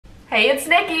Hey, it's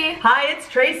Nikki. Hi, it's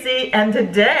Tracy, and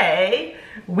today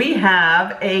we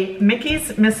have a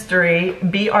Mickey's Mystery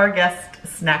Be Our Guest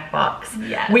snack box.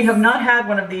 Yes. We have not had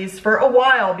one of these for a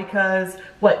while because,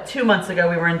 what, 2 months ago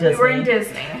we were in Disney. We were in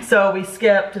Disney. So we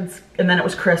skipped, and then it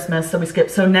was Christmas, so we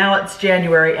skipped. So now it's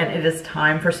January, and it is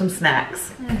time for some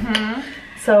snacks.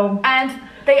 And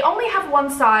they only have one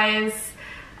size,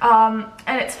 and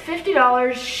it's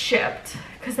 $50 shipped,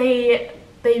 because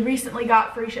they recently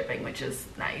got free shipping, which is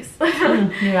nice.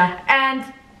 Yeah.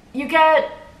 And you get,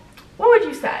 what would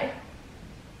you say,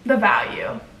 the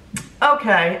value?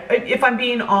 Okay, if I'm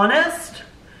being honest,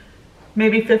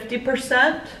 maybe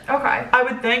 50%. Okay. I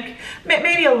would think.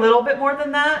 Maybe a little bit more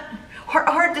than that.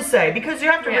 Hard to say, because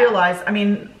you have to realize, I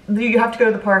mean, you have to go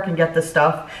to the park and get this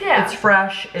stuff. Yeah. It's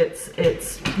fresh,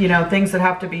 it's you know, things that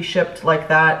have to be shipped like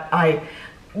that.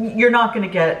 You're not going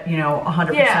to get, you know,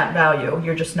 100% value.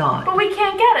 You're just not. But we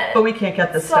can't get it. But we can't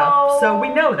get this stuff. So we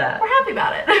know that. We're happy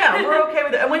about it. Yeah, we're okay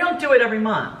with it. And we don't do it every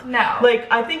month. No. Like,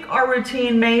 I think our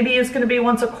routine maybe is going to be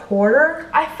once a quarter.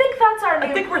 I think that's our new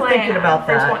I think plan we're thinking about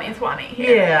that. for 2020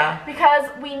 here. Yeah. Because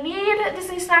we need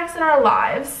Disney snacks in our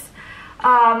lives.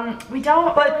 We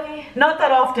don't really... not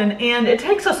that often, and it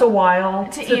takes us a while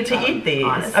to eat these.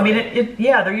 Honestly. I mean,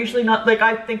 yeah, they're usually not, like,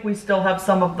 I think we still have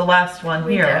some of the last one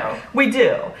here. We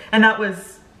do. And that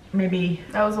was maybe...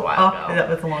 That was a while ago. That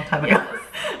was a long time ago.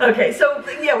 Okay, so,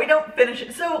 yeah, we don't finish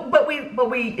it. So, but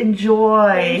we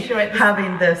enjoy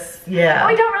having this, yeah.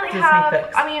 We don't really Disney have,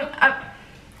 fix. I mean,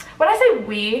 when I say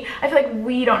we, I feel like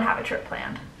we don't have a trip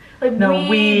planned. Like, no,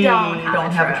 we don't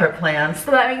have a a trip planned. So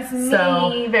that makes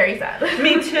me very sad.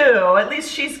 Me too. At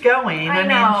least she's going. I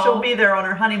mean, she'll be there on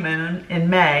her honeymoon in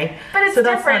May. But it's so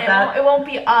different. It won't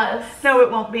be us. No,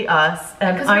 it won't be us.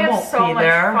 And I won't be there. Because we have so much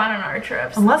fun on our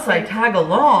trips. Unless I tag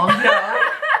along. No.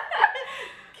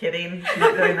 Kidding.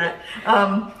 Not doing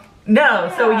that.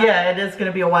 No, so yeah, it is going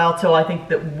to be a while till I think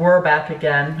that we're back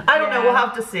again. I don't know, we'll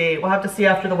have to see. We'll have to see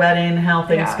after the wedding how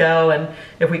things go, and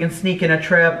if we can sneak in a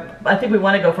trip. I think we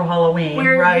want to go for Halloween,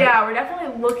 right? Yeah, we're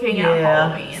definitely looking at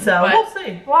Halloween. So we'll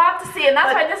see. We'll have to see, and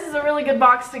that's why this is a really good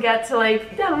box to get to,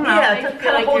 like, I don't know. Yeah, to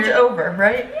kind of hold you over,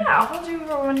 right? Yeah, hold you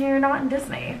over when you're not in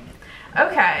Disney.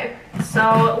 Okay,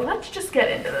 so let's just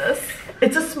get into this.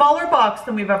 It's a smaller box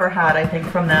than we've ever had, I think,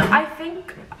 from them. I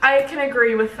think I can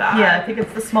agree with that. Yeah, I think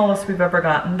it's the smallest we've ever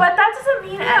gotten. But that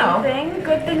doesn't mean anything.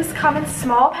 Good things come in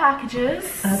small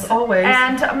packages. As always.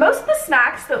 And most of the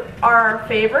snacks that are our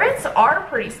favorites are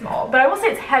pretty small. But I will say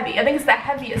it's heavy. I think it's the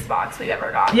heaviest box we've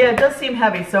ever gotten. Yeah, it does seem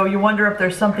heavy. So you wonder if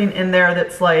there's something in there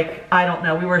that's like, I don't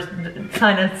know. We were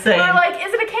kind of saying. We're like,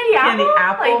 is it a candy apple? Candy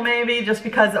apple, like, maybe, just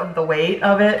because of the weight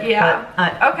of it. Yeah.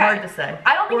 But, okay. Hard to say.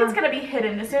 I don't think it's going to be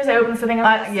hidden. As soon as I open something,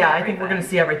 yeah, I think we're going to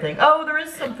see everything. Oh, there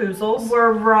is some foozles.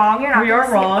 We're wrong. You're not. We are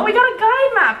wrong. Oh, we got a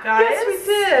guide map, guys. Yes, we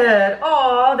did.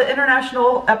 Oh, the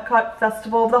International Epcot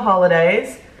Festival of the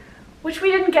Holidays. Which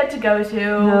we didn't get to go to.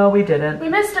 No, we didn't. We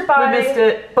missed it by... We missed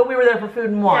it, but we were there for food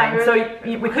and wine. Yeah, so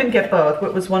we couldn't get both.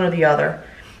 It was one or the other.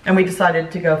 And we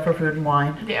decided to go for food and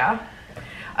wine. Yeah.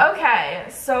 Okay,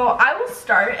 so I will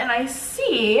start, and I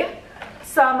see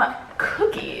some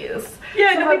cookies.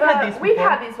 Yeah, no, we've had these before. We've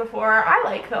had these before. I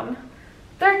like them.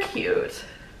 They're cute.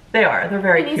 They are. They're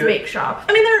very cute. Bake Shop.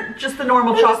 I mean, they're just the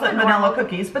normal chocolate and vanilla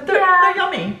cookies, but they're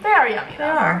yummy. They are yummy, though. They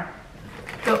are.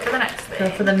 Go for the next thing. Go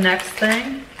for the next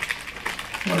thing.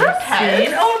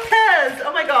 Pez. Oh, Pez!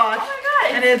 Oh my gosh. Oh my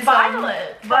god. And it's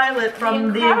Violet. Violet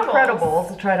from The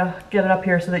Incredibles. I'll try to get it up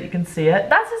here so that you can see it.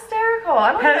 That's hysterical.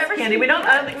 I don't think I've ever candy. seen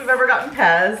I don't think we've ever gotten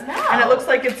Pez. No. And it looks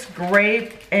like it's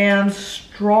grape and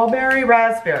strawberry,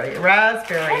 raspberry,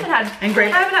 and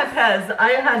grape. I haven't had Pez. I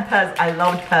had Pez. I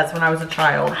loved Pez when I was a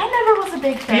child. I never was a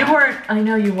big fan. You weren't. I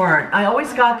know you weren't. I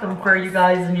always got them for you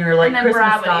guys in your like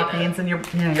Christmas stockings, and your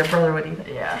brother would eat it.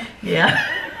 Yeah. Yeah.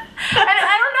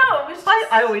 I don't know. It was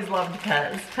just, I always loved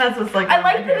Pez. Pez was like. I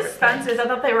liked the dispensers. I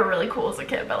thought they were really cool as a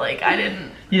kid, but like I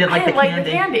didn't. You didn't like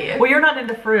the candy. Well, you're not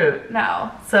into fruit.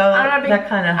 No. So I'm not a big, that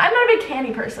kind of. I'm not a big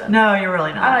candy person. No, you're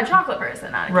really not. I'm a chocolate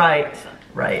person, not a candy person.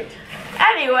 Right.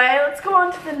 Anyway, let's go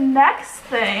on to the next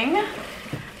thing.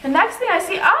 The next thing I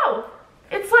see,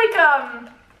 it's like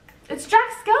it's Jack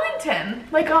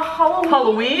Skellington, like a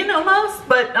Halloween almost,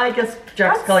 but I guess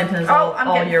Jack Skellington is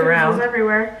all year round.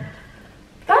 Everywhere.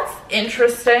 That's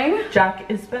interesting. Jack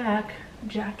is back.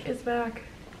 Jack is back.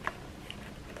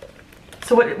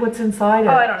 So what's inside it?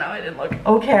 Oh, I don't know. I didn't look.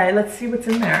 Okay, let's see what's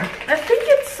in there. I think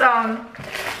it's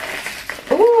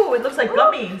Ooh, it looks like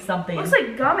gummy something. Looks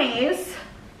like gummies.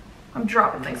 I'm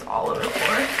dropping things all over the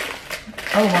floor.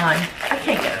 Oh my. I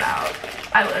can't get it out.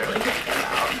 I literally can't get it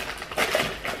out.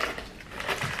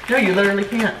 No, you literally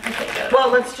can't. I can't get it well,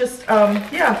 let's just,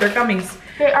 yeah, they're gummies.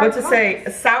 What's it say?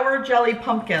 Sour jelly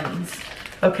pumpkins.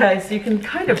 Okay, so you can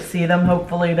kind of see them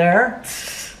hopefully there.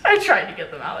 I tried to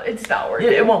get them out. It's not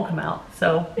working. It won't come out,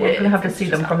 so we're gonna have to see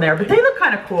them from there. But they look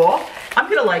kind of cool. I'm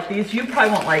gonna like these. You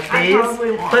probably won't like these. I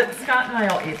probably won't. But Scott and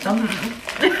I'll eat them.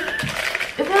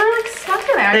 They're like stuck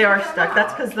in there. They are stuck.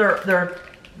 That's because they're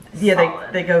yeah,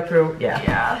 they go through. Yeah.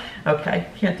 Yeah. Okay.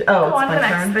 Can't. Oh, it's my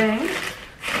turn. Thing.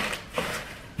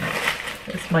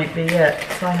 This might be it.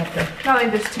 So I have to. No,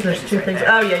 there's two things.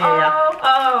 Oh yeah.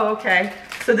 Oh, okay.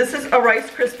 So this is a Rice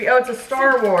Krispie. Oh, it's a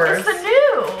Star Wars. It's the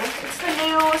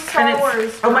new Star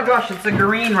Wars. Oh my gosh, it's a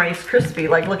green Rice Krispie.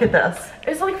 Like, look at this.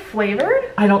 Is it like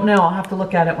flavored? I don't know. I'll have to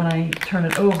look at it when I turn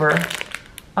it over.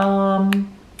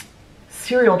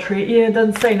 Cereal treat. Yeah, it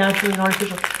doesn't say naturally and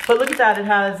artificial. But look at that. It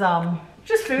has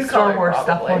just food Star Wars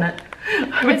stuff on it.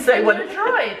 I would say what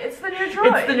droid. It's the new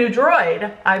droid. It's the new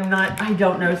droid. I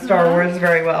don't know Star Wars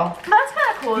very well. That's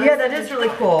kind of cool. Yeah, that is really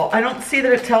cool. I don't see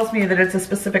that it tells me that it's a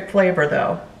specific flavor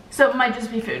though. So it might just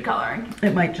be food coloring.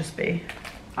 It might just be.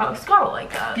 Oh, Scott will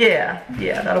like that. Yeah,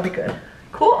 that'll be good.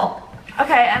 Cool.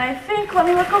 Okay, and I think, let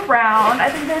me look around. I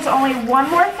think there's only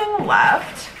one more thing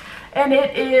left. And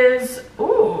it is,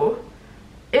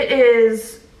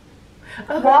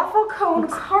 waffle cone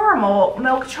caramel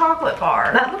milk chocolate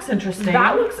bar. That looks interesting.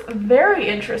 That looks very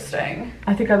interesting.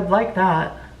 I think I would like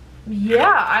that.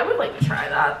 Yeah, I would like to try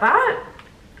that.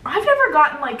 I've never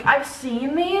gotten, like, I've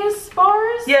seen these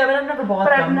bars. Yeah, but I've never bought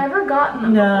them. But I've never gotten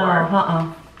them before.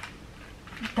 No,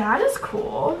 That is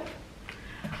cool.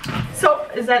 So,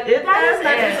 is that it? That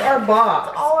is our box.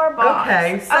 That's all our box.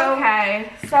 Okay,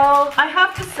 so I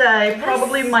have to say,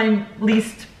 probably my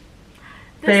least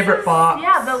favorite box.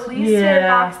 Yeah, the least favorite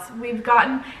box we've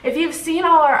gotten. If you've seen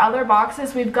all our other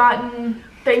boxes, we've gotten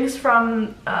things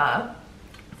from,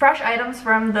 fresh items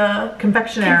from the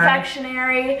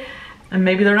confectionery. And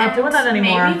maybe they're not doing that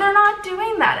anymore. Maybe they're not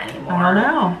doing that anymore. I don't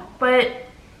know. But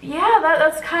yeah,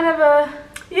 that's kind of a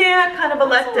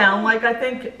letdown. Like, I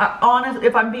think,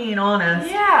 if I'm being honest,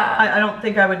 I don't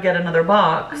think I would get another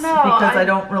box because I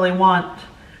don't really want.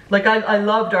 Like, I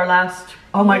loved our last.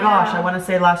 Oh my gosh, I want to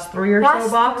say last 3 or so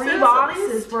boxes. 3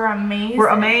 boxes were amazing. Were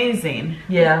amazing.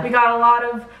 Yeah. We got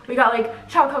like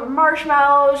chocolate covered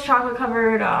marshmallows, chocolate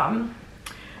covered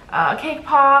cake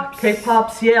pops. Cake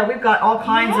pops, yeah, we've got all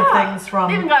kinds of things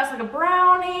from. They even got us like a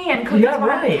brownie and cookies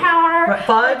behind the counter. Right.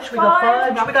 Fudge, we got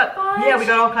fudge. We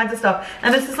got all kinds of stuff.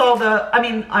 And this is all the,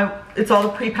 it's all the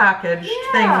prepackaged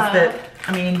things that,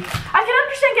 I can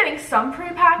understand getting some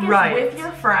prepackaged with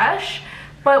your fresh,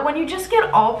 but when you just get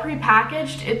all prepacked,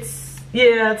 it's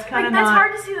kind of that's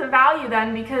hard to see the value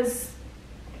then because.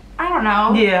 I don't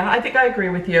know. Yeah, I think I agree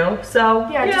with you. So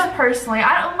just personally,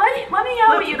 let me know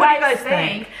what you guys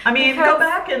think. Go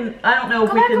back and I don't know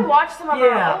if we can watch some of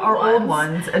our old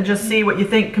ones and just see what you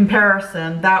think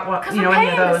comparison. That one, any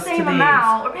of those to these.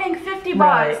 We're paying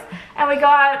 $50, and we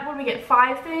got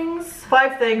 5 things.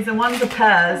 5 things, and one's a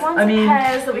Pez.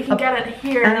 Pez that we can get it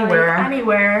here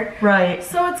anywhere. Right.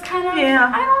 So it's kind of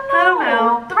I don't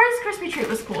know. The Rice Krispie treat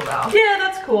was cool though. Yeah,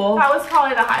 that's cool. That was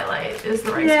probably the highlight. Is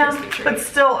the Rice Krispie treat. But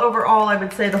still, overall, I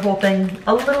would say the whole thing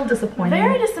a little disappointing.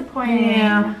 Very disappointing.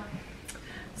 Yeah.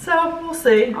 So we'll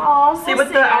see. See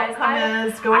what the outcome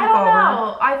is going forward. I don't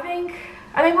know. I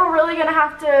think we're really gonna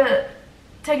have to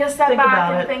take a step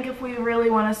back and think if we really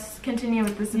want to continue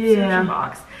with the subscription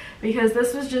box, because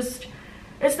this was just,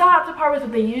 it's not up to par with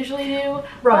what they usually do.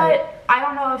 Right. But I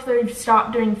don't know if they've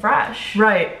stopped doing fresh.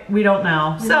 Right. We don't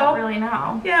know. We don't really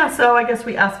know. Yeah. So I guess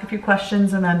we ask a few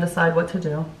questions and then decide what to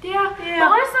do. Yeah. But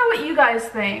let us know what you guys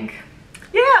think.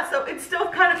 Yeah, so it's still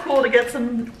kind of cool to get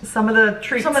some of the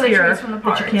treats here from the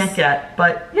parks that you can't get.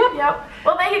 But yep.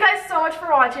 Well, thank you guys so much for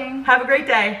watching. Have a great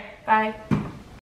day. Bye.